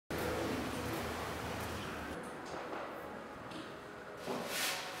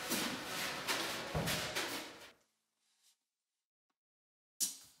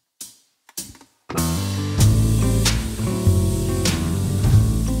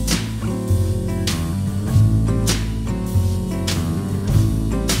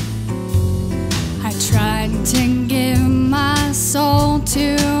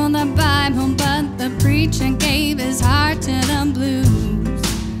preacher gave his heart to the blues.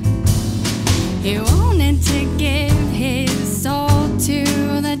 He wanted to give his soul to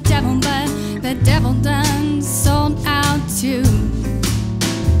the devil, but the devil done sold out too.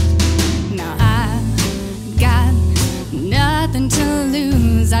 Now I've got nothing to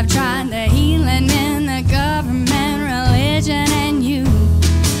lose. I've tried the healing in the government, religion, and you.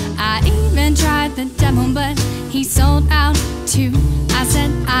 I even tried the devil, but he sold out too. I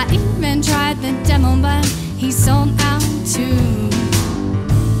said I even tried the devil, but he sold out too.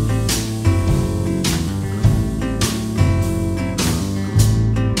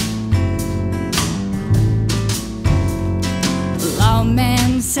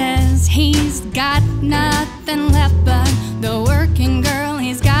 Lawman says he's got nothing left but the working girl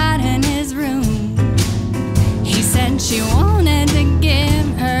he's got in his room. He said she wanted to give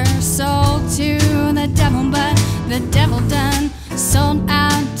her soul to the devil, but the devil done sold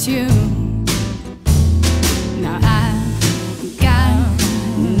out too. Now I've got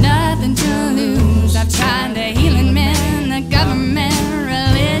nothing to lose. I've tried the healing men, the government,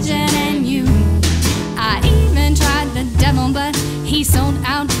 religion, and you. I even tried the devil, but he sold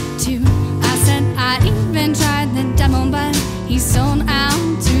out too. I said I even tried the devil, but he sold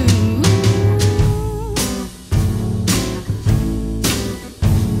out too.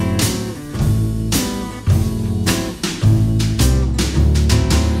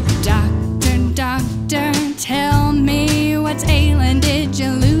 Doctor, tell me what's ailing. Did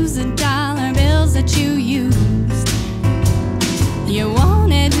you lose the dollar bills that you used? You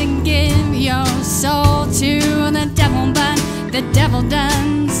wanted to give your soul to the devil, but the devil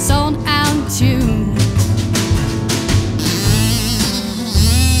done sold out too.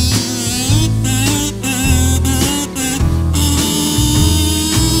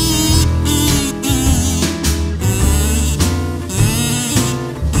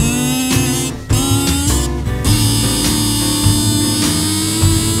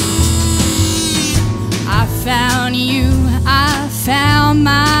 I found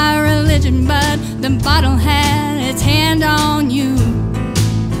my religion, but the bottle had its hand on you.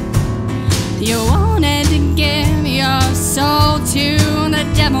 You wanted to give your soul to the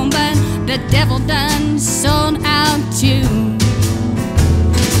devil, but the devil done sold out too.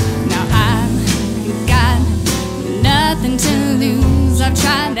 Now I've got nothing to lose. I've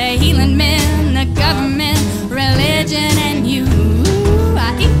tried the healing men, the government, religion, and you.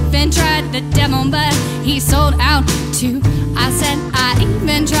 I even tried the devil, but he sold out too.